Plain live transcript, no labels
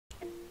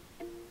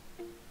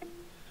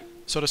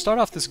So to start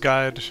off this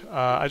guide,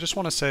 I just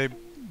want to say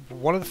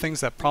one of the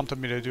things that prompted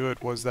me to do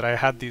it was that I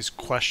had these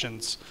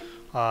questions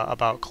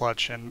about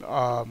clutch, and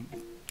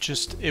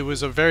it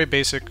was a very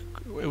basic,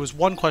 it was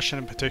one question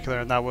in particular,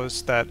 and that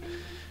was that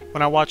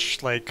when I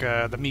watched like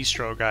the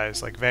Mistro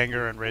guys like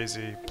Vanger and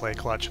Razy play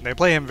clutch, and they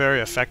play him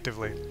very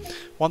effectively,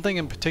 one thing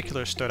in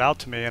particular stood out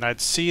to me, and I'd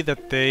see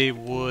that they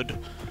would,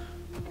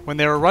 when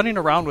they were running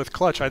around with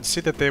clutch, I'd see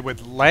that they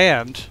would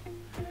land,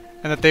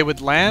 and they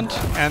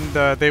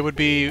would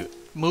be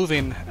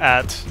moving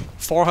at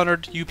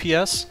 400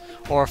 UPS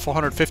or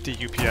 450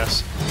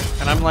 UPS,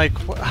 and I'm like,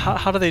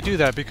 how do they do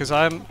that? Because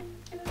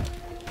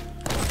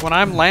when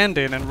I'm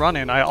landing and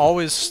running, I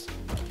always,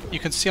 you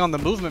can see on the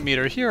movement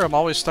meter here, I'm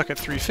always stuck at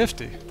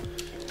 350,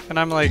 and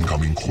I'm like,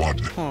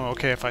 oh,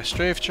 okay, if I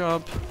strafe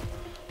jump,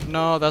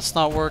 no, that's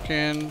not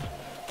working.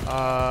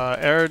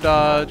 Air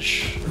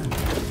dodge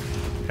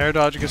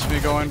gets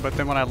me going, but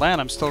then when I land,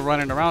 I'm still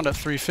running around at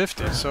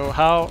 350. So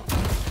how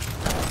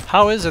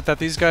is it that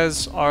these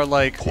guys are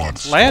like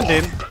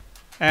landing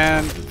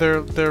and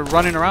they're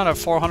running around at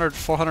 400,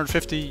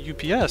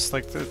 450 UPS?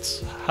 Like,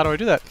 that's, how do I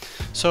do that?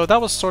 So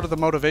that was sort of the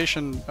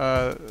motivation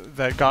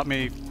that got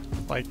me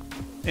like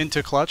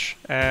into clutch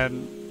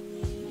and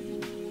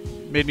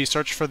made me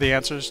search for the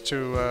answers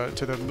to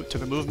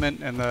the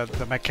movement and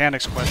the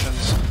mechanics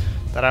questions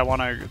that I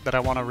want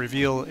to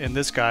reveal in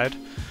this guide.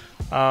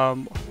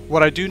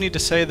 What I do need to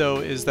say though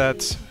is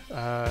that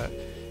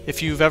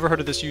if you've ever heard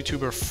of this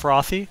YouTuber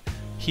Frothy,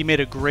 he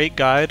made a great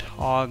guide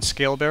on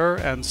Scalebearer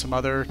and some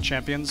other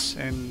champions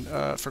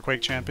for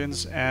Quake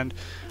Champions, and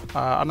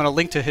I'm going to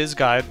link to his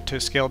guide to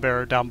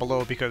Scalebearer down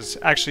below, because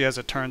actually, as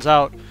it turns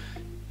out,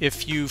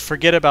 if you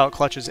forget about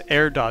Clutch's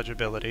air dodge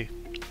ability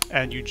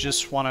and you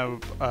just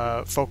want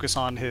to focus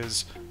on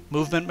his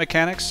movement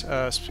mechanics,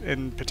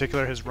 in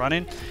particular his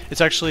running,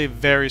 it's actually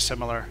very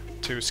similar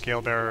to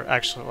Scalebearer,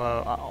 actually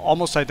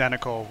almost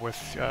identical,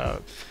 with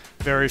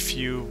very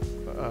few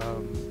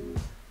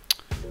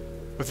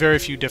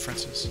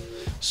differences.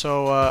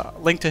 So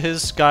link to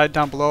his guide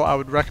down below. I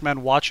would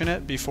recommend watching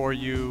it before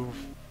you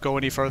go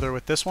any further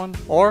with this one,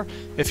 or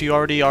if you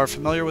already are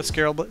familiar with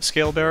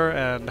Scalebearer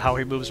and how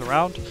he moves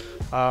around,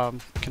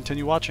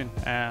 continue watching,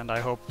 and I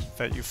hope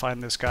that you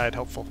find this guide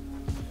helpful.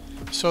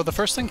 So the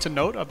first thing to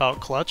note about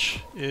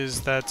clutch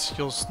is that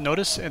you'll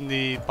notice in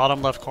the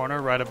bottom left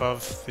corner right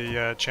above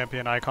the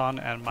champion icon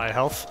and my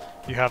health,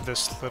 you have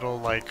this little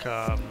like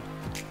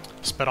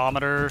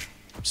speedometer,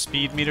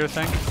 speed meter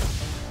thing.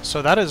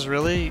 So that is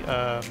really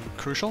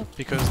crucial,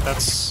 because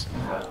that's,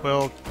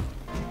 well,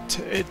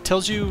 it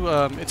tells you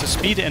it's a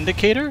speed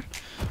indicator,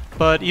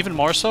 but even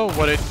more so,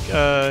 what it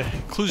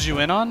clues you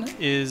in on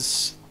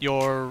is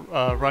your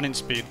running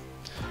speed.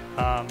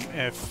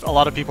 If a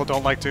lot of people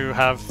don't like to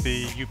have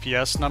the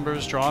UPS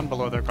numbers drawn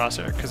below their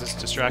crosshair because it's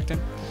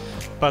distracting,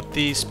 but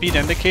the speed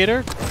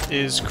indicator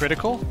is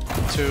critical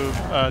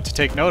to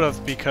take note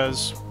of,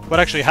 because what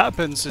actually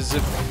happens is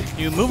if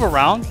you move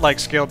around like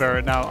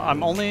Scalebearer. Now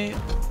I'm only,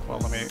 well,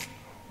 let me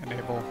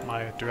enable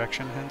my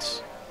direction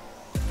hints.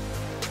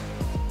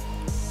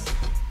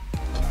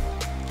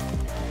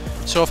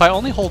 So if I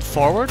only hold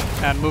forward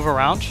and move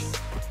around,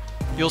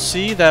 you'll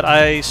see that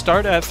I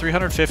start at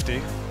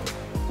 350,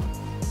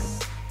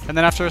 and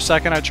then after a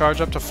second I charge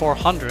up to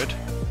 400,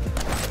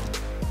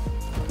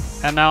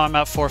 and now I'm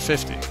at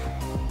 450.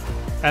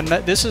 And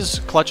this is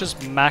Clutch's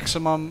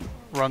maximum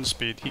run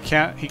speed. He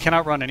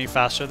cannot run any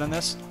faster than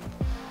this.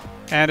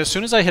 And as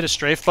soon as I hit a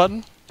strafe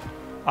button,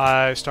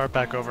 I start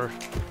back over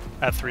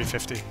at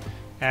 350.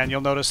 And you'll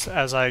notice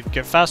as I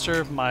get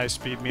faster, my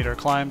speed meter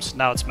climbs.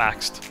 Now it's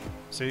maxed.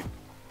 See?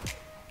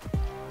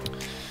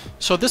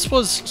 So this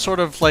was sort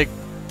of like,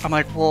 I'm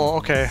like, well,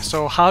 okay,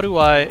 so how do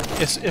I,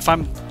 if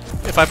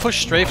I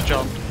push strafe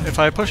jump, if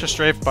I push a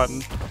strafe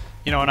button,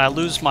 you know, and I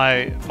lose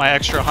my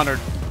extra 100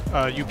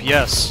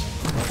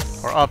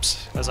 UPS, or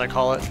ups as I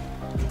call it,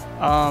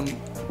 how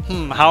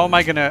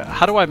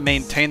do I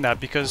maintain that?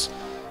 Because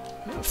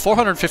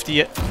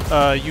 450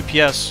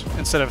 UPS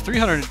instead of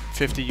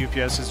 350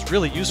 UPS is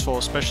really useful,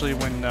 especially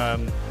when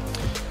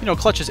you know,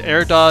 Clutch's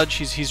air dodge.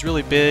 He's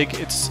really big.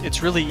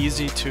 It's really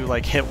easy to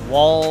like hit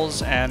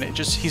walls, and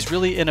he's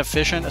really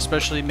inefficient,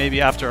 especially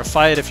maybe after a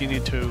fight if you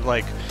need to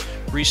like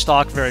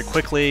restock very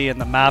quickly and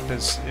the map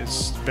is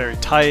very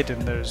tight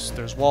and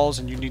there's walls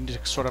and you need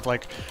to sort of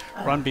like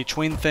run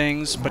between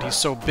things, but he's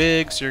so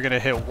big, so you're gonna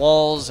hit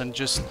walls and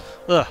just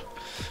ugh.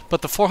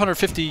 But the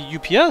 450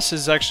 UPS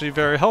is actually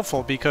very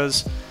helpful,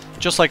 because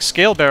just like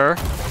Scalebearer,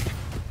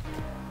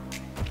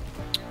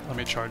 let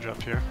me charge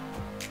up here.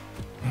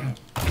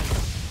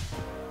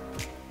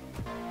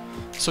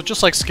 So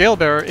just like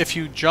Scalebearer, if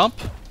you jump,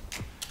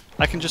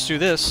 I can just do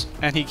this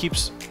and he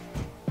keeps,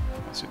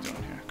 what's he doing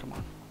here? Come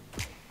on.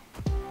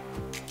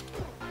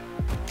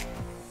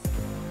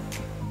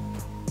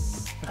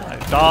 I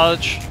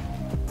dodge.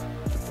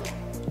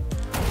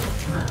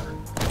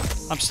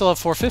 I'm still at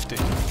 450.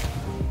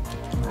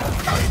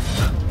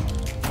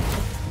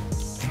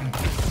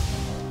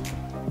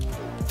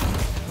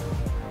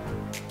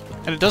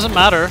 And it doesn't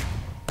matter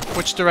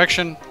which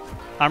direction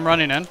I'm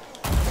running in.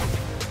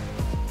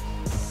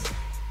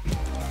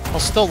 I'll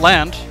still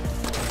land.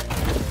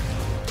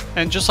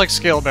 And just like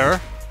Scale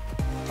Bearer,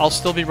 I'll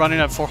still be running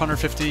at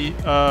 450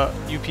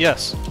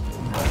 UPS.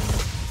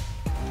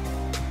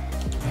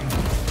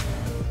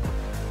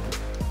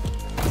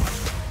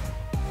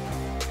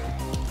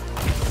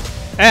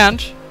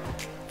 And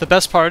the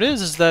best part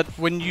is that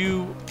when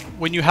you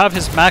have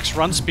his max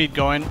run speed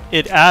going,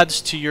 it adds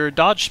to your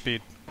dodge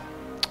speed,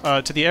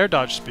 to the air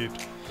dodge speed.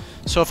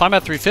 So if I'm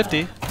at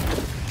 350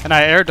 and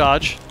I air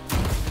dodge,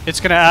 it's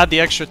going to add the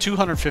extra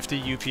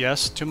 250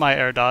 UPS to my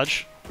air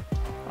dodge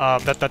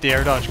that the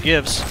air dodge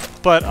gives.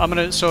 But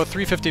so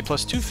 350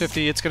 plus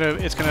 250, it's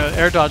gonna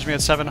air dodge me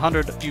at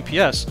 700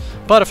 UPS.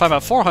 But if I'm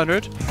at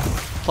 400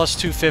 plus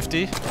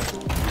 250,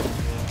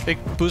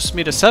 it boosts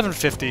me to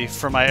 750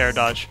 for my air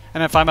dodge.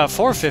 And if I'm at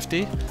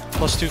 450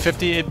 plus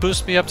 250, it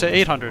boosts me up to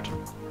 800.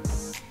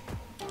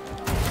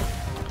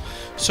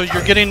 So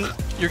you're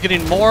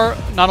getting more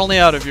not only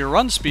out of your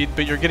run speed,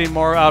 but you're getting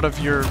more out of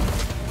your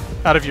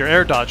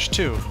air dodge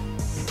too.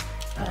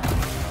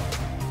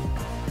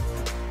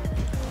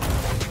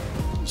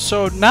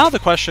 So now the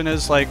question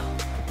is like,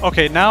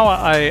 okay, now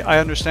I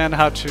understand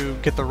how to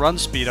get the run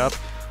speed up,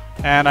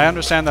 and I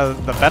understand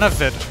the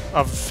benefit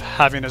of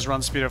having his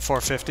run speed at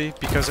 450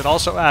 because it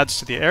also adds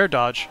to the air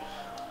dodge.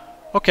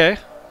 Okay,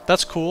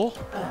 that's cool.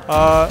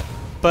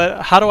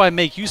 But how do I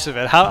make use of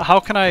it? How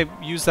can I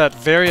use that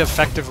very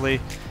effectively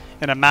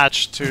in a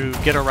match to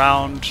get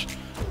around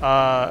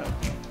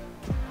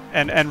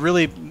and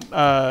really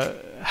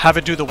have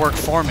it do the work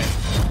for me?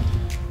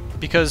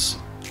 Because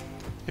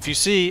if you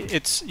see,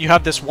 you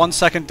have this 1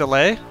 second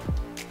delay,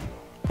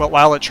 but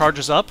while it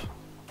charges up.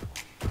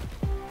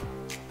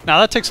 Now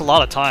that takes a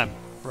lot of time,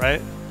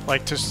 right?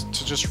 Like to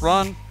just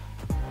run.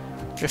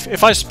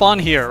 If I spawn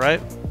here, right?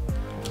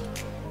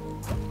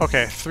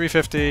 Okay,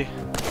 350.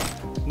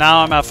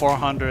 Now I'm at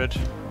 400.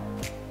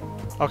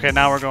 Okay,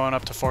 now we're going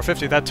up to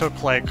 450. That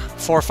took like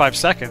 4 or 5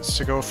 seconds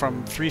to go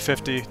from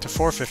 350 to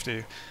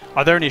 450.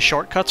 Are there any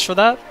shortcuts for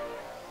that?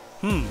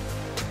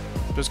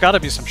 There's got to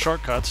be some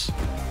shortcuts.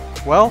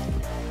 Well,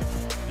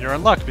 you're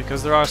in luck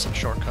because there are some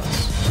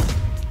shortcuts.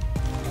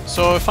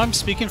 So if I'm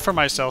speaking for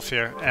myself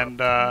here and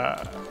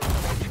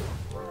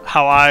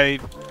how I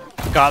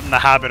got in the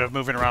habit of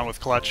moving around with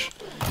Clutch.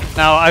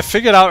 Now, I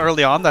figured out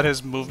early on that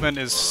his movement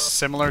is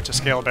similar to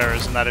Scale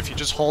Bearer's in that if you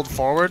just hold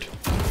forward,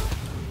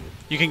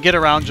 you can get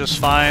around just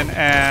fine.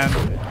 And,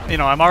 you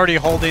know, I'm already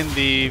holding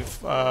the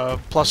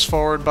plus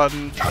forward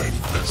button,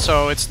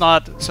 so it's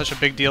not such a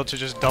big deal to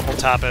just double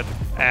tap it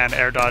and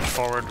air dodge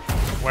forward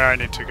where I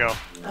need to go,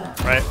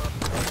 right?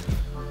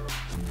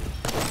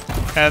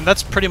 And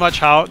that's pretty much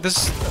how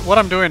what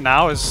I'm doing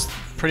now is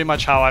pretty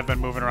much how I've been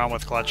moving around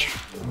with Clutch,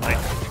 like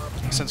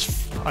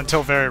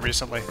until very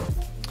recently.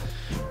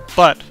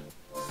 But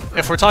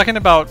if we're talking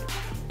about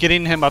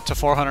getting him up to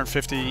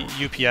 450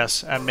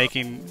 UPS and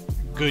making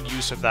good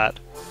use of that,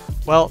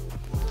 well,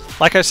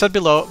 like I said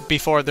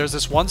before, there's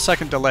this 1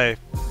 second delay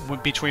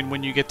between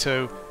when you get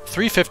to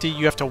 350,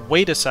 you have to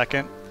wait a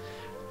second,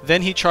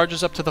 then he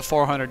charges up to the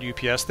 400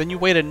 UPS, then you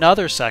wait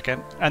another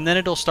second, and then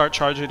it'll start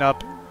charging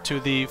up to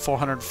the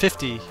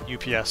 450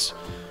 UPS.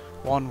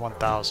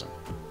 1,000.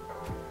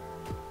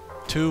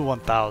 2,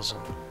 1,000.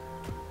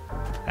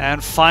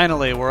 And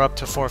finally, we're up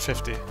to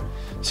 450.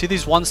 See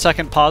these 1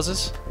 second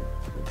pauses?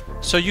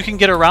 So you can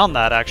get around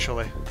that,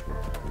 actually.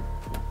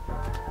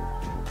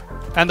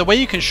 And the way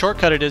you can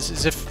shortcut it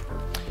is if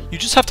you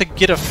just have to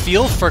get a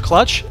feel for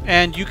Clutch,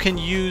 and you can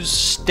use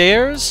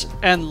stairs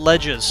and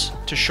ledges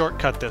to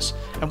shortcut this.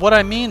 And what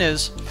I mean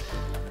is,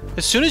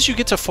 as soon as you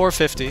get to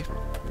 450,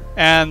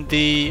 and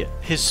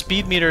his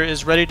speed meter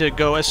is ready to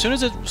go, as soon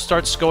as it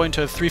starts going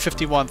to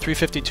 351,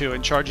 352,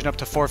 and charging up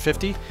to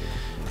 450,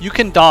 you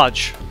can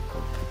dodge.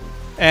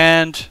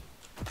 And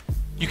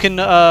you can,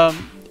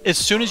 as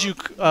soon as you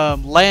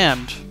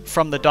land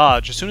from the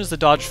dodge, as soon as the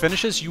dodge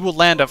finishes, you will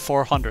land at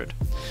 400.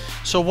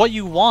 So what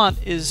you want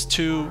is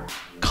to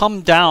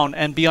come down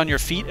and be on your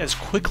feet as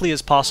quickly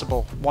as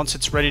possible once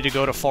it's ready to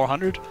go to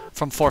 400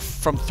 from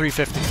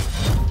 350.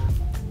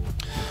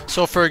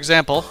 So for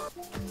example,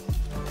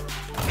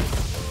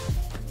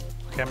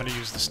 okay, I'm going to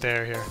use the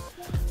stair here.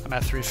 I'm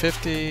at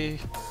 350.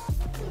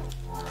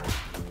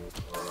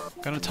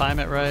 Gonna time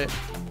it right.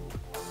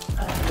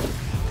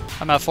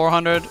 I'm at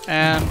 400,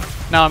 and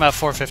now I'm at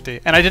 450.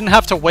 And I didn't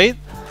have to wait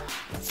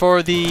for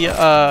it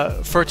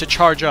to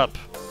charge up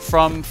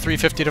from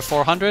 350 to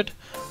 400,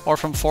 or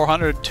from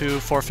 400 to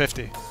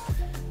 450.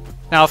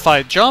 Now if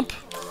I jump...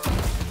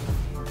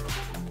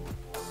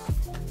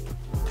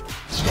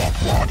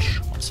 Stopwatch.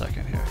 1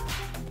 second here.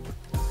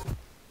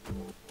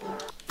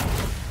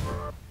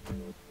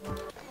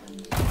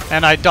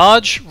 And I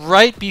dodge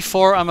right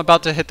before I'm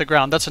about to hit the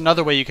ground. That's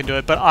another way you can do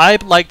it, but I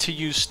like to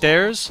use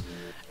stairs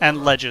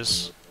and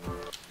ledges.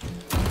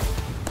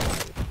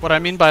 What I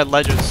mean by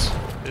ledges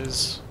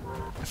is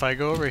if I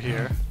go over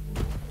here,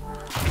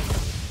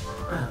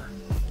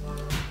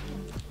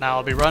 now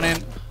I'll be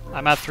running,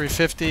 I'm at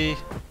 350,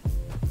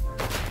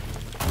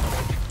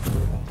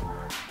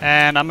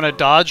 and I'm going to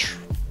dodge,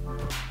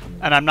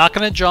 and I'm not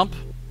going to jump.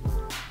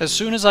 As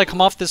soon as I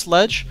come off this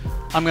ledge,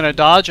 I'm going to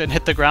dodge and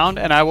hit the ground,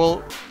 and I will,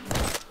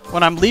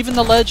 when I'm leaving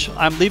the ledge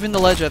at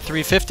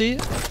 350,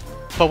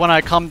 but when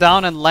I come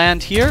down and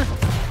land here,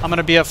 I'm going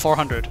to be at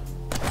 400.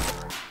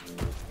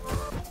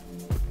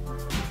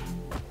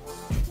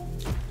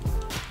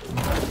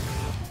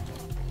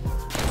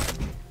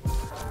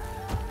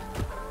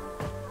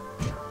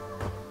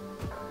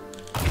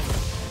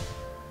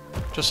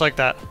 Just like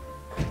that.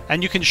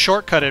 And you can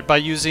shortcut it by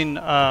using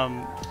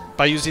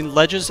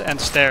ledges and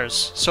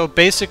stairs. So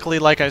basically,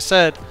 like I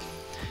said,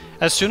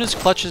 as soon as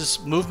Clutch's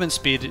movement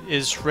speed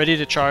is ready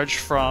to charge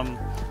from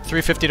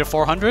 350 to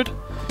 400,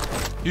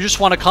 you just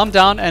want to come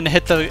down and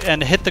hit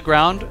the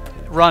ground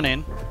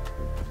running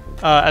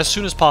as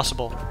soon as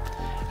possible.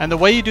 And the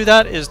way you do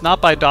that is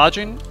not by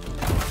dodging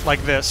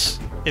like this.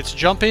 It's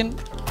jumping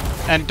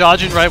and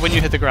dodging right when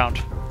you hit the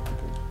ground.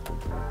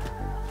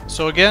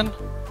 So again,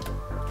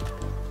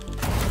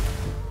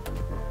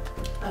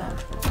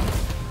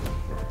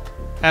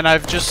 and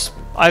I've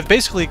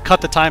basically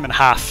cut the time in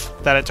half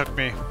that it took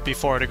me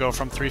before to go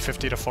from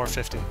 350 to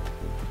 450.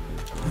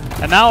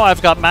 And now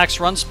I've got max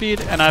run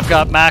speed and I've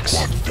got max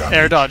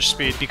air dodge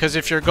speed, because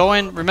if you're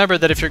going, remember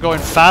that if you're going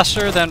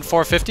faster than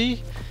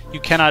 450,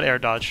 you cannot air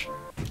dodge.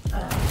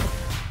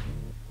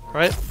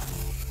 Right?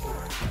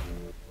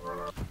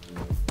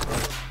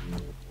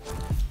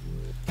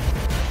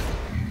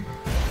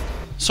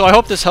 So I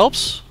hope this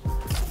helps.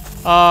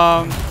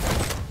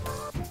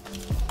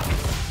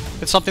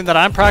 It's something that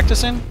I'm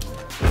practicing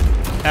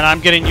and I'm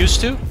getting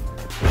used to.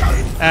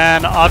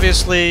 And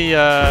obviously, you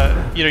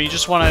know, you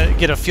just want to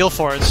get a feel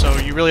for it, so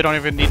you really don't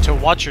even need to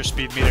watch your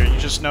speed meter. You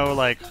just know,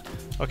 like,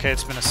 okay,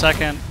 it's been a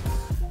second,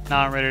 now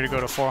I'm ready to go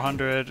to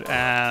 400,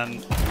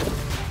 and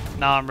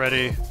now I'm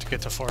ready to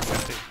get to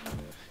 450.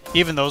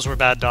 Even those were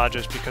bad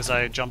dodges because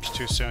I jumped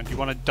too soon. You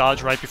want to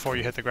dodge right before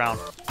you hit the ground.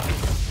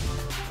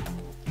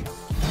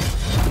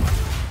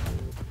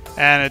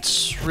 And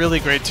it's really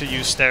great to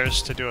use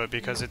stairs to do it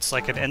because it's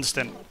like an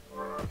instant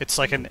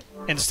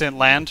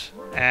land,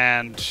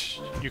 and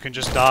you can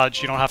just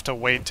dodge. You don't have to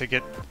wait to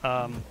get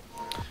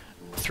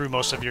through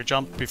most of your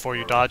jump before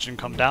you dodge and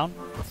come down.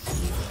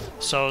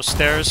 So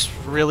stairs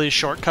really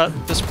shortcut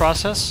this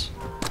process,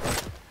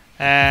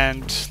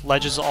 and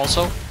ledges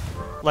also.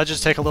 Ledges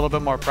take a little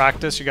bit more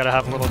practice. You got to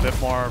have a little bit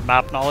more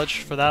map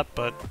knowledge for that,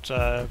 but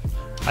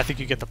I think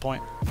you get the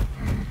point.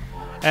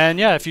 And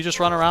yeah, if you just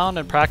run around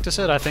and practice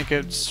it, I think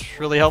it's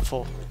really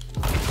helpful.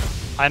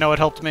 I know it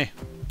helped me,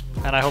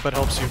 and I hope it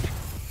helps you.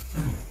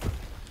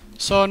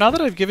 So now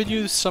that I've given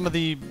you some of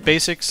the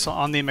basics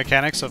on the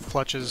mechanics of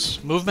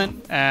Clutch's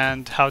movement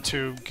and how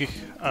to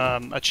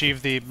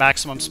achieve the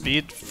maximum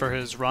speed for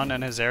his run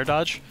and his air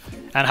dodge,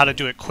 and how to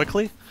do it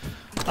quickly,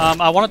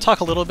 I want to talk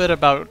a little bit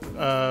about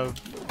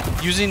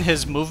using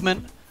his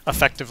movement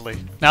effectively.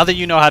 Now that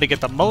you know how to get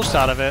the most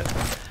out of it,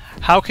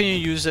 how can you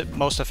use it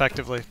most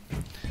effectively?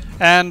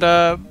 And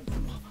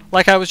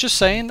like I was just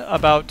saying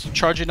about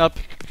charging up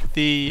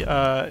the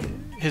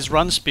his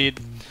run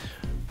speed,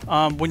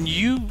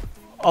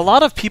 a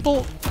lot of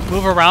people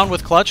move around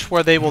with Clutch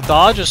where they will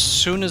dodge as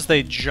soon as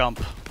they jump.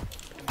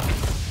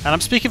 And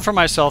I'm speaking for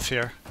myself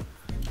here.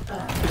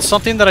 It's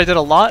something that I did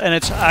a lot, and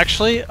it's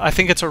actually, I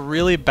think it's a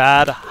really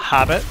bad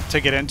habit to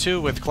get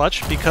into with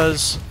Clutch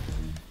because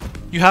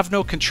you have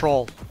no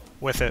control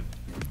with it.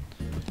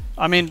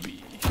 I mean,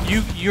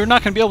 you're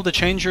not going to be able to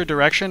change your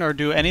direction or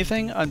do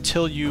anything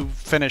until you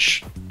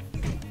finish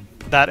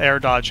that air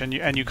dodge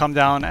and you come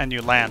down and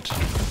you land.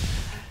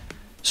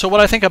 So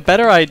what I think a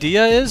better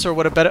idea is, or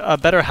what a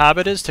better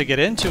habit is to get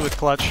into with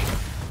Clutch,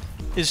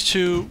 is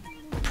to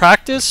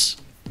practice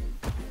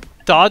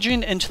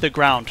dodging into the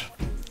ground.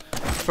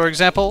 For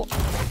example,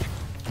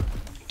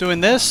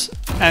 doing this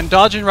and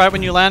dodging right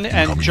when you land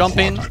and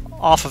jumping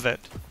off of it.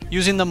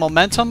 Using the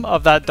momentum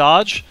of that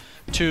dodge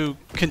to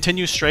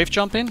continue strafe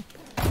jumping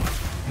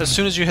as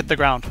soon as you hit the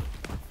ground.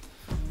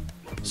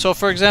 So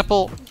for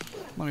example,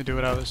 let me do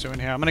what I was doing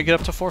here. I'm going to get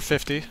up to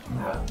 450.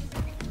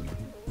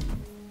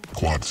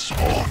 Quad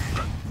spawned.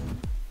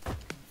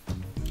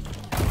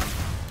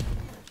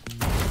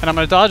 And I'm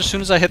going to dodge as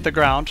soon as I hit the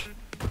ground.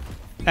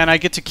 And I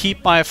get to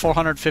keep my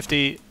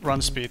 450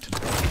 run speed.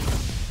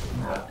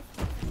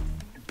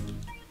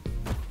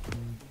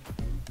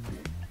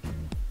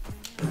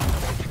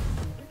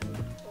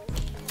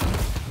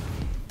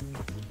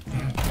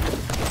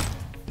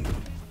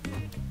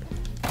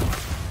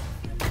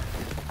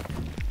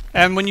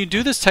 And when you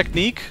do this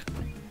technique,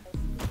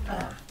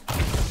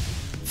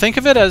 think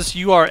of it as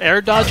you are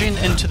air dodging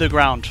into the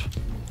ground.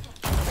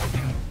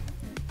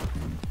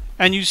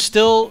 And you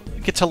still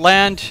get to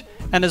land,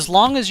 and as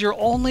long as you're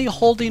only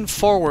holding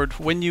forward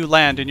when you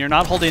land and you're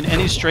not holding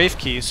any strafe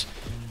keys,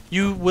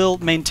 you will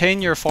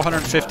maintain your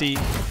 450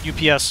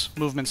 UPS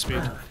movement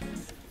speed.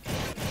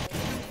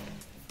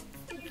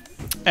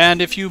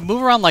 And if you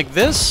move around like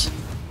this,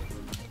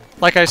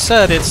 like I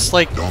said, it's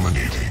like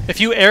if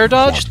you air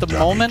dodge the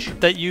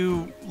moment that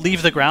you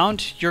leave the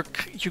ground, you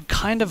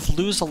kind of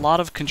lose a lot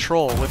of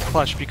control with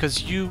Clutch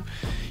because you're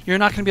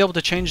not going to be able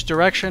to change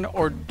direction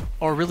or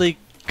really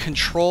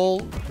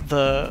control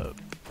the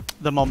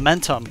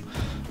momentum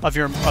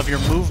your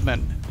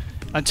movement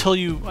until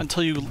you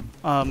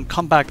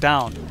come back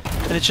down.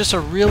 And it's just a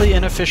really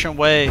inefficient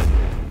way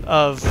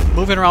of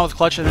moving around with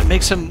clutch, and it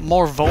makes him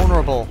more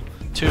vulnerable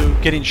to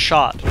getting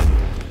shot.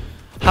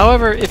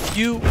 However, if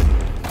you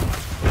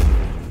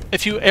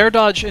air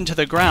dodge into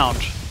the ground,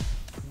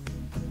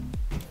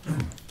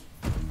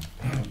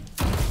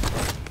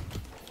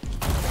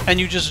 and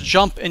you just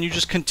jump and you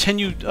just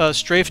continue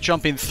strafe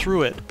jumping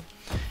through it,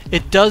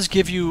 it does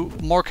give you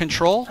more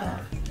control.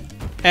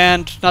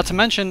 And not to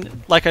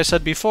mention, like I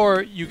said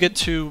before, you get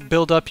to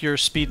build up your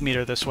speed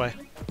meter this way.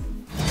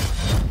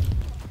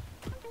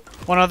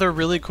 One other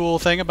really cool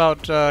thing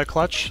about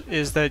Clutch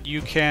is that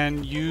you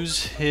can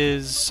use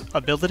his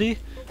ability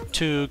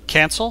to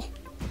cancel.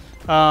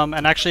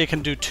 And actually it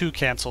can do 2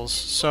 cancels.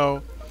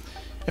 So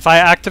if I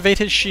activate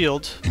his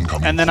shield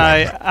and then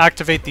I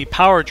activate the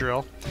power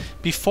drill,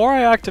 before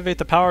I activate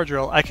the power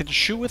drill, I can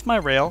shoot with my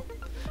rail,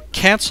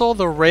 cancel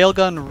the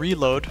railgun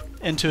reload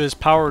into his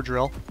power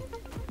drill,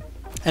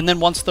 and then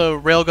once the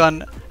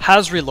railgun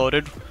has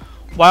reloaded,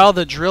 while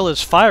the drill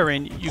is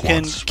firing, you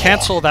can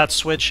cancel that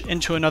switch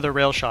into another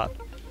rail shot.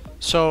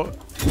 So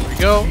here we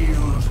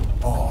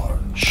go,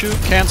 shoot,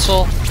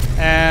 cancel,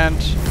 and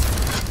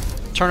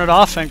turn it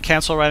off and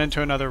cancel right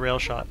into another rail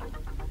shot.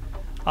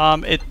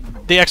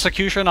 The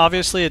execution,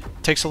 obviously, it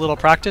takes a little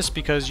practice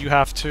because you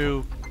have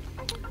to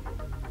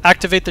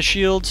activate the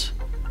shield,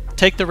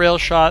 take the rail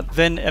shot,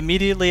 then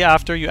immediately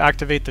after you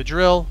activate the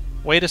drill,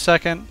 wait a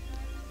second,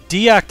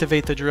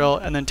 deactivate the drill,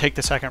 and then take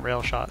the second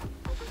rail shot.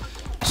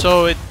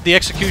 So the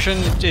execution,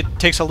 it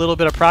takes a little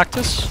bit of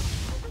practice,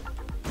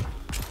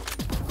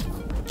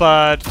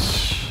 but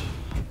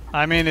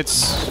I mean,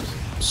 it's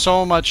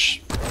so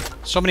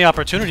many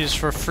opportunities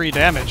for free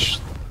damage.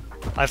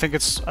 I think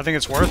it's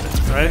worth it,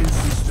 right?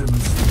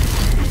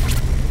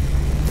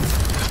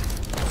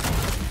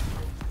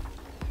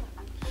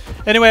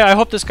 Anyway, I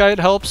hope this guide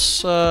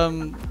helps.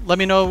 Let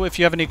me know if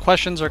you have any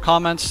questions or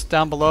comments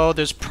down below.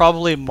 There's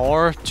probably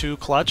more to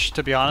Clutch,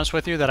 to be honest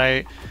with you, that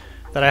I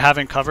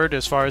haven't covered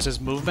as far as his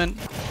movement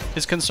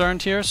is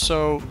concerned here.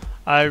 So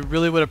I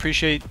really would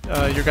appreciate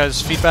your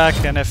guys'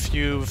 feedback, and if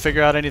you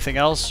figure out anything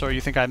else or you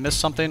think I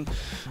missed something,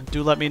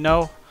 do let me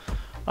know.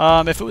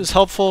 If it was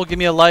helpful, give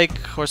me a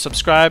like or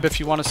subscribe if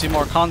you want to see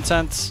more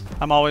content.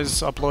 I'm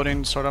always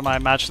uploading sort of my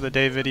match of the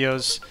day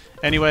videos.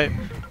 Anyway,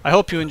 I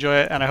hope you enjoy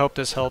it, and I hope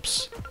this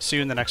helps. See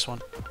you in the next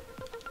one.